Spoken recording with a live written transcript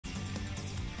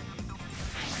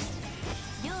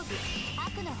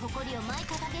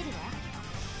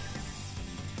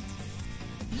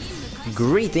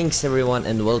Greetings everyone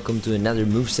and welcome to another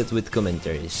moveset with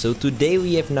commentary. So today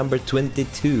we have number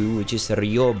 22, which is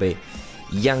Ryobi,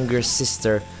 younger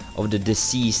sister of the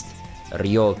deceased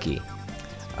Ryoki.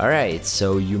 Alright,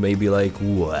 so you may be like,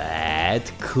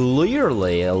 what?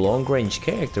 Clearly a long-range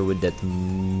character with that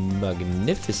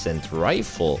magnificent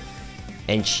rifle.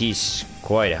 And she's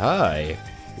quite high.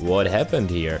 What happened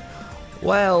here?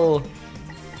 Well,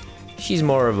 she's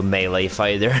more of a melee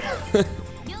fighter.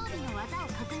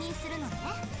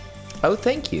 Oh,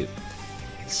 thank you.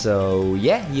 So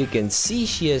yeah, you can see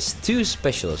she has two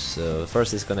specials. So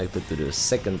first is connected to the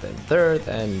second and third,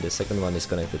 and the second one is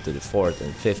connected to the fourth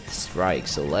and fifth strike.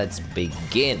 So let's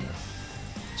begin.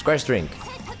 Square string.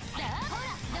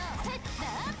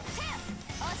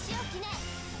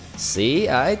 See,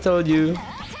 I told you.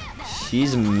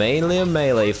 She's mainly a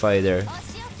melee fighter.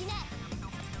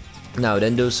 Now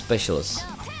then those specials. So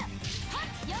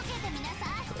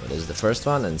there's the first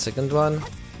one and second one.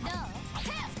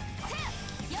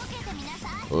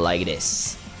 Like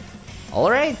this.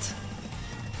 Alright.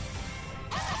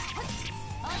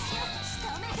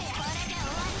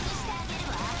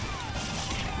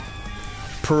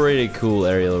 Pretty cool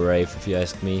aerial rave if you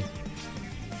ask me.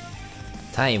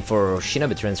 Time for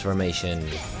Shinobi transformation.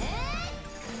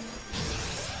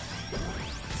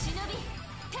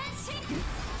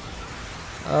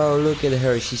 Oh, look at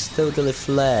her, she's totally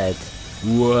flat.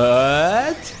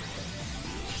 What?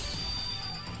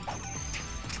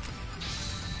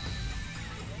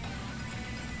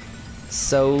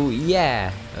 So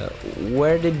yeah,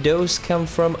 where did those come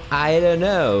from? I don't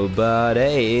know, but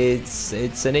hey, it's a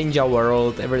ninja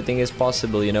world. Everything is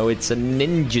possible, you know. It's a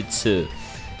ninjutsu.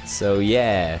 So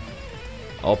yeah,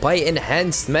 Oppai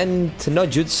enhancement no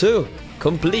jutsu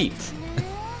complete.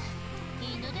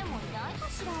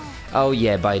 Oh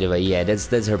yeah, by the way, yeah,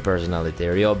 that's her personality.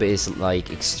 Ryobi is like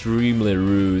extremely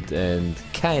rude and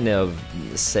kind of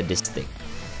sadistic.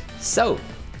 So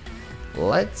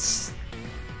let's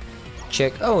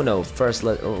check. Oh no, first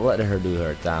let her do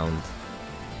her taunt.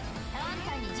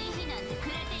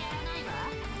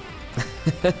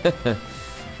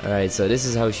 Alright, so this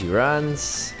is how she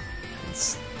runs.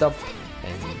 Stop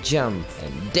and jump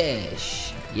and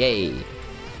dash. Yay.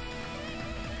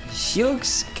 She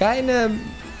looks kinda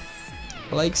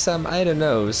like some, I don't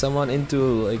know, someone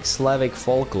into like Slavic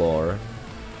folklore.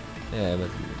 Yeah, but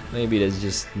maybe that's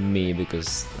just me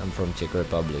because I'm from Czech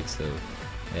Republic, so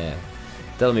yeah.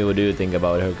 Tell me, what do you think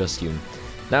about her costume?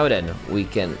 Now then, we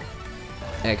can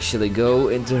actually go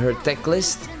into her tech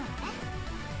list.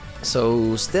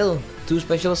 So still, two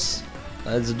specials.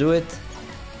 Let's do it.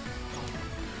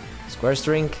 Square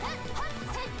string.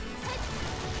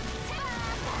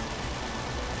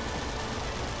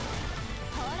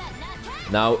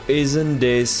 Now isn't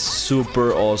this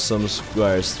super awesome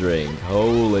square string?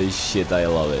 Holy shit, I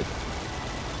love it.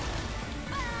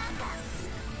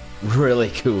 Really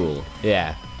cool,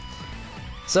 yeah.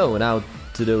 So now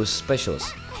to those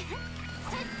specials.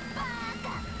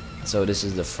 So this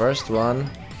is the first one,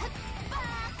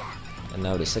 and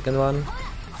now the second one.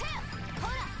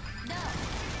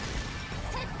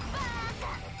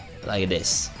 Like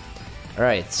this.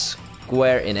 Alright,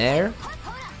 square in air.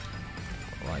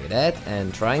 Like that,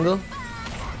 and triangle.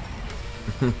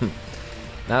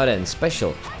 Now then,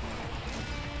 special.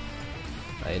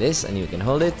 Like this, and you can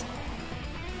hold it.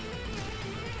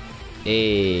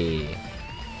 Hey.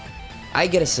 I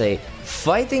gotta say,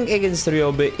 fighting against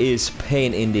Ryobi is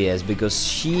pain in the ass because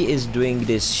she is doing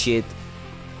this shit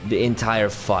the entire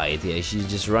fight. Yeah, she's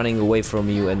just running away from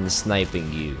you and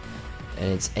sniping you,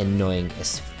 and it's annoying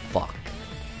as fuck.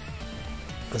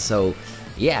 So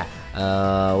yeah,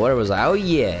 where was I? Oh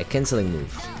yeah, canceling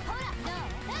move.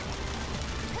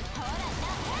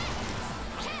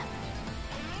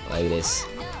 Like this.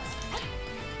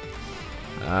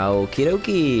 Okie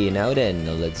dokie, now then,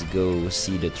 let's go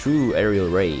see the true aerial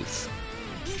rave.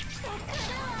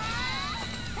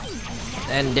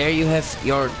 And there you have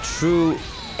your true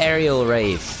aerial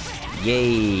rave.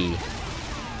 Yay!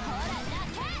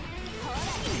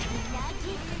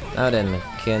 Now then,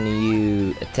 can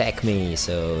you attack me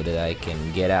so that I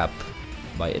can get up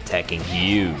by attacking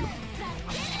you?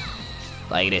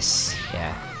 Like this,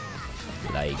 yeah.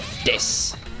 Like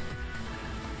this.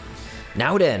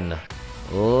 Now then,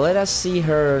 let us see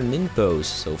her nin pose.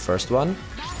 So first one.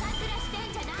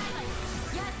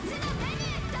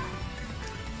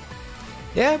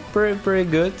 Yeah, pretty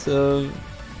good.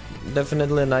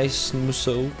 Definitely a nice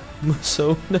muso.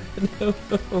 No.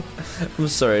 I'm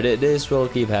sorry, this will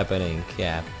keep happening.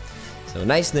 Yeah. So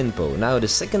nice ninpo. Now the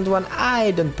second one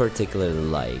I don't particularly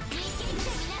like.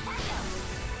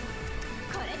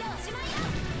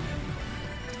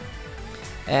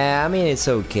 I mean, it's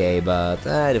okay, but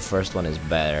the first one is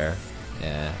better.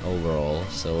 Yeah, overall.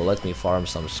 So let me farm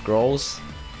some scrolls.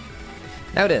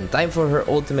 Now then, time for her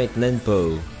ultimate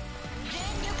Ninpo.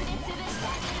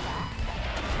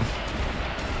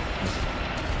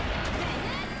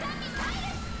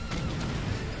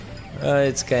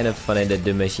 It's kind of funny that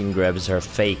the machine grabs her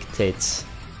fake tits.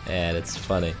 Yeah, that's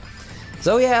funny.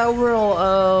 So yeah,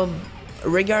 overall,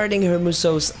 regarding her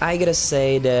Musos, I gotta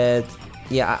say that,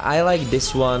 yeah, I like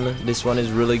this one. This one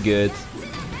is really good.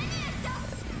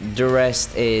 The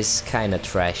rest is kind of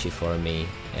trashy for me.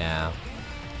 Yeah.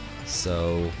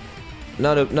 So,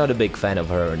 not a big fan of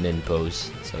her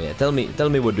ninpos. So yeah, tell me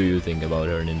what do you think about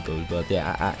her ninpos? But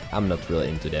yeah, I'm not really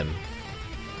into them.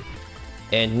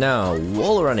 And now,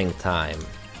 wall running time.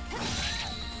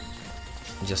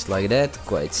 Just like that,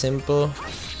 quite simple.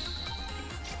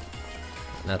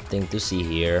 Nothing to see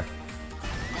here.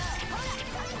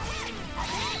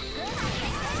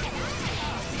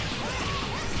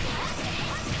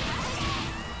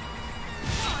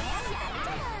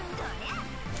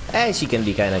 She can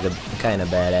be kind of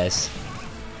badass.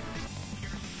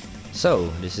 So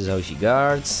this is how she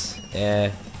guards.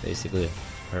 Yeah, basically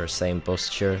her same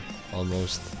posture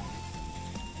almost.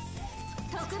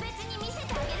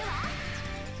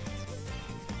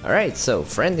 Alright, so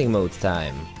friending mode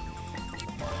time.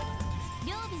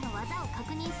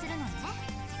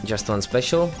 Just one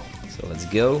special, so let's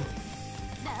go.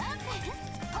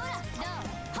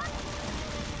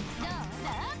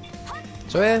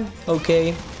 So yeah,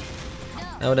 okay.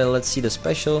 Now then, let's see the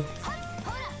special.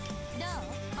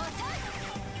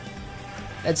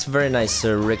 That's very nice,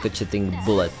 ricocheting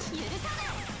bullet.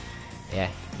 Yeah,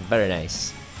 very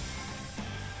nice.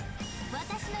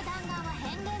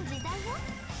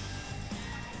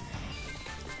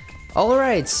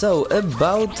 Alright, so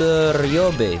about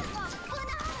Ryobi.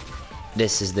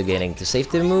 This is the getting to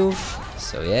safety move.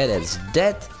 So yeah, that's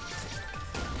that.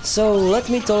 So let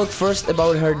me talk first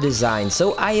about her design.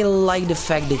 So I like the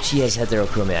fact that she has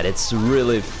heterochromia. It's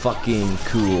really fucking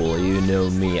cool. You know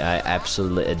me, I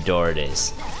absolutely adore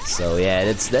this. So yeah,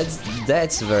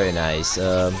 that's very nice.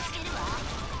 But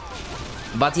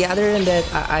yeah, other than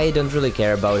that, I don't really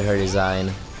care about her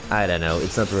design. I don't know,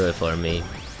 it's not really for me.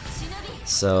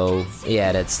 So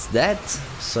yeah, that's that.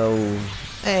 So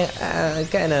I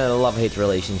kind of love-hate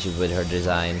relationship with her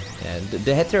design. Yeah,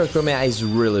 the heterochromia is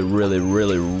really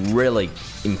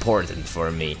important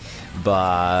for me,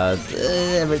 but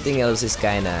everything else is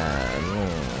kind of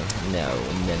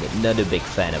not a big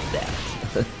fan of that.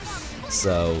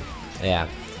 So yeah,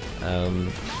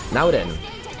 now then,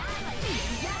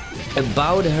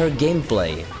 about her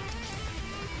gameplay.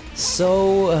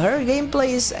 So her gameplay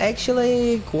is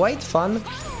actually quite fun.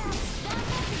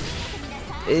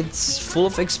 It's full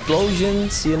of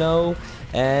explosions, you know,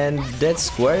 and that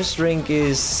square string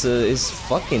is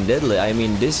fucking deadly. I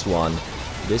mean, this one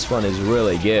is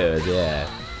really good. Yeah.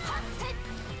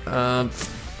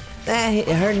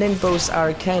 Her ninpos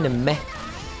are kind of meh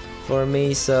for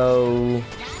me, so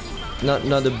not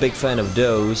a big fan of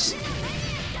those.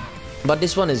 But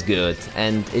this one is good,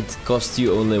 and it costs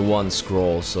you only one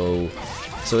scroll, so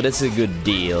that's a good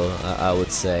deal, I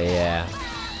would say. Yeah.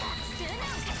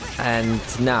 And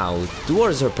now,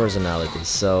 towards her personality.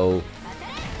 So,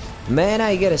 man,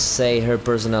 I gotta say her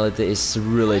personality is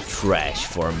really trash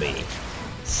for me.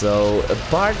 So,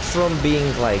 apart from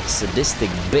being like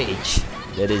sadistic bitch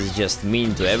that is just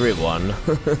mean to everyone,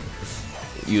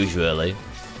 usually,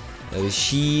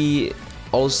 she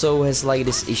also has like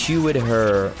this issue with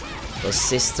her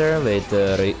sister, with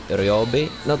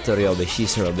Ryobi, not Ryobi,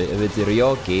 she's Ryobi, with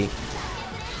Ryoki,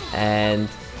 and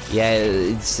yeah,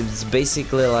 it's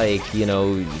basically like, you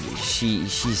know,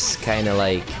 she's kind of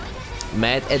like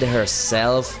mad at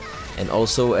herself and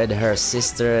also at her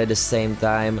sister at the same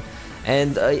time.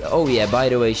 And oh yeah, by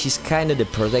the way, she's kind of the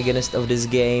protagonist of this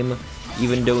game,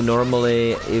 even though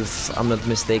normally, if I'm not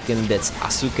mistaken, that's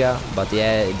Asuka, but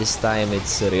yeah, this time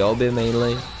it's Ryobi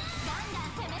mainly.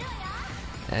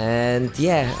 And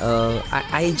yeah,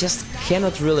 I just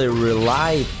cannot really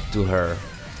rely to her,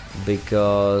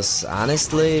 because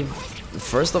honestly,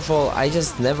 first of all, I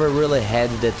just never really had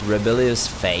that rebellious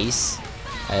face.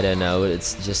 I don't know,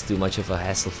 it's just too much of a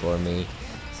hassle for me.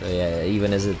 So yeah,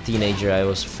 even as a teenager I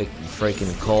was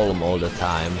freaking calm all the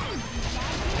time.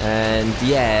 And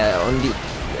yeah, on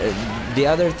the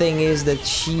other thing is that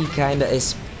she kinda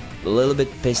is a little bit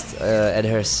pissed at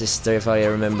her sister, if I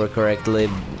remember correctly,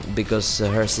 because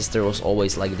her sister was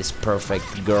always like this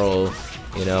perfect girl,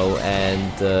 you know,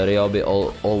 and Ryobi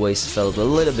always felt a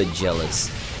little bit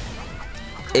jealous.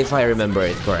 If I remember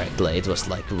it correctly, it was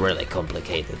like really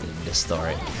complicated in the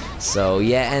story. So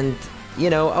yeah, and you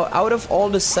know, out of all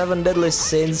the 7 deadly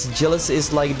sins, jealousy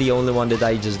is like the only one that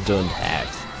I just don't have.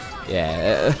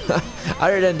 Yeah,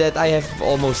 other than that, I have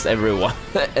almost everyone,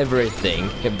 everything.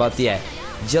 But yeah,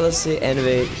 jealousy,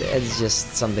 envy, it's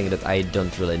just something that I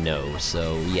don't really know.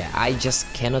 So yeah, I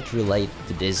just cannot relate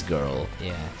to this girl.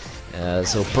 Yeah,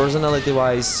 so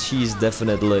personality-wise, she's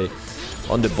definitely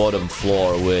on the bottom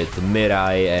floor with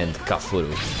Mirai and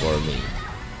Kafuru for me.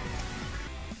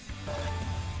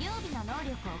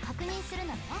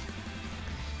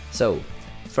 So,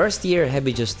 first year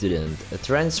Habijo student, a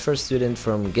transfer student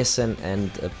from Gessen and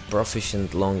a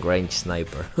proficient long-range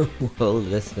sniper. Well,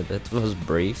 that was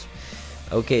brief.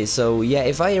 Okay, so yeah,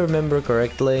 if I remember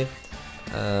correctly,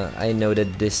 I know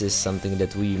that this is something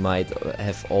that we might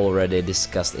have already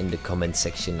discussed in the comment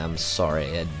section. I'm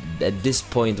sorry. At this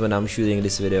point when I'm shooting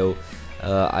this video,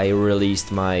 I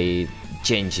released my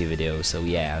Genji video, so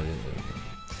yeah.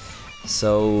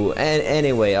 So,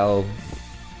 anyway, I'll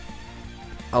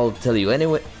tell you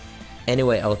anyway.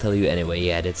 I'll tell you anyway.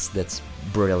 Yeah, that's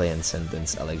brilliant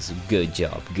sentence, Alex. Good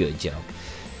job, good job.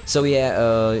 So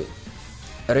yeah,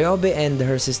 Ryobi and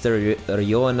her sister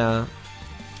Ryona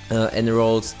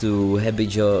enrolled to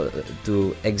Habijo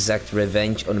to exact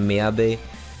revenge on Miyabi,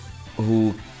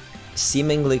 who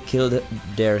seemingly killed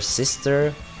their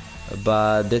sister,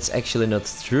 but that's actually not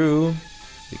true.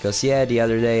 Because yeah, the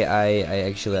other day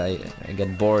I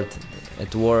got bored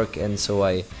at work, and so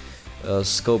I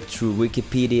scoped through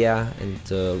Wikipedia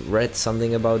and read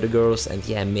something about the girls, and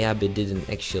yeah, Miyabi didn't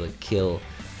actually kill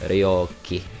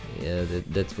Ryoki. Yeah,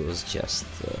 that was just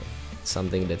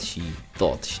something that she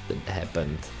thought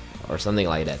happened, or something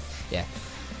like that. Yeah.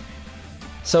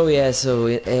 So yeah, so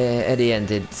at the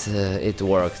end it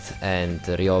worked, and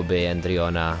Ryobi and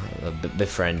Ryona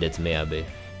befriended Miyabi.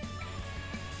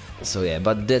 So yeah,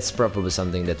 but that's probably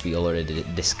something that we already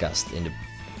discussed in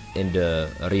the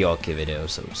Ryoki video,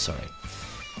 so sorry.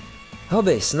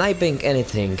 Hobby, sniping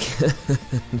anything.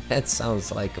 That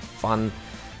sounds like a fun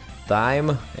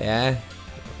time, yeah.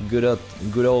 Good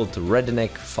old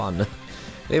redneck fun.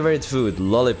 Favorite food,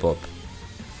 lollipop.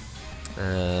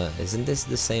 Isn't this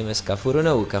the same as Kafuru?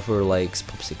 No, Kafuru likes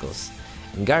popsicles.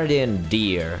 Guardian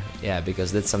deer, yeah,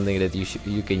 because that's something that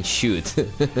you can shoot.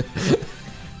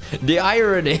 The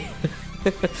irony.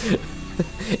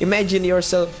 Imagine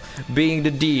yourself being the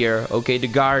deer, okay, the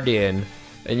guardian,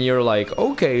 and you're like,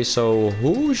 okay, so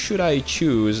who should I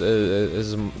choose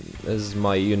as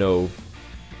my, you know,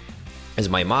 as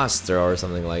my master or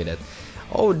something like that?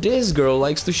 Oh, this girl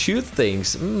likes to shoot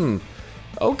things.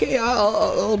 Okay,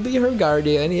 I'll be her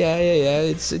guardian. Yeah.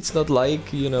 It's not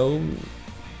like, you know,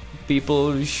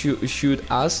 people shoot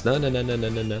us. No.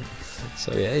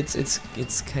 So yeah,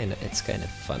 it's kind of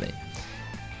funny.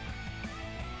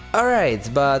 Alright,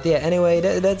 but yeah, anyway,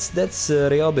 that's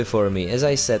Ryobi for me. As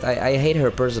I said, I hate her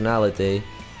personality.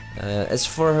 As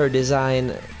for her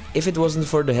design, if it wasn't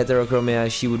for the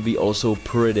heterochromia, she would be also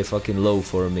pretty fucking low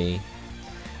for me.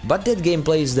 But that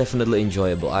gameplay is definitely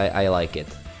enjoyable. I like it.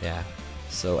 Yeah.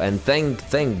 So, and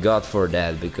thank God for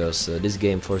that, because this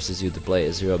game forces you to play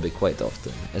as Ryobi quite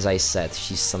often. As I said,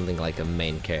 she's something like a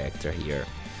main character here.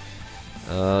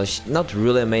 Not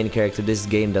really a main character, this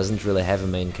game doesn't really have a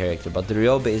main character, but the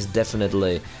Ryobi is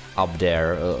definitely up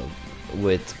there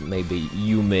with maybe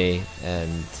Yume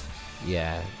and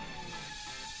yeah,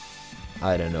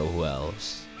 I don't know who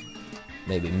else,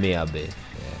 maybe Miyabi.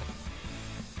 Yeah.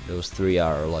 Those three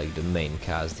are like the main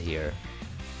cast here.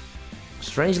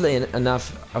 Strangely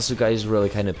enough, Asuka is really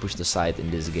kind of pushed aside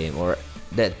in this game, or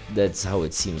that's how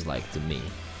it seems like to me.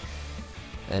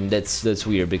 And that's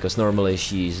weird, because normally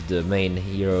she's the main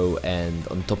hero, and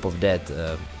on top of that,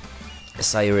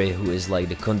 Sayuri, who is like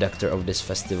the conductor of this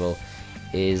festival,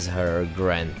 is her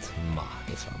grandma,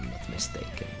 if I'm not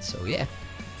mistaken. So yeah,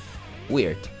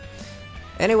 weird.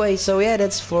 Anyway, so yeah,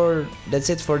 that's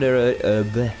it for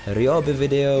the Ryobi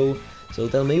video. So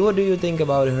tell me, what do you think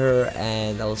about her,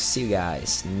 and I'll see you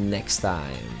guys next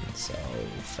time. So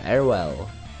farewell.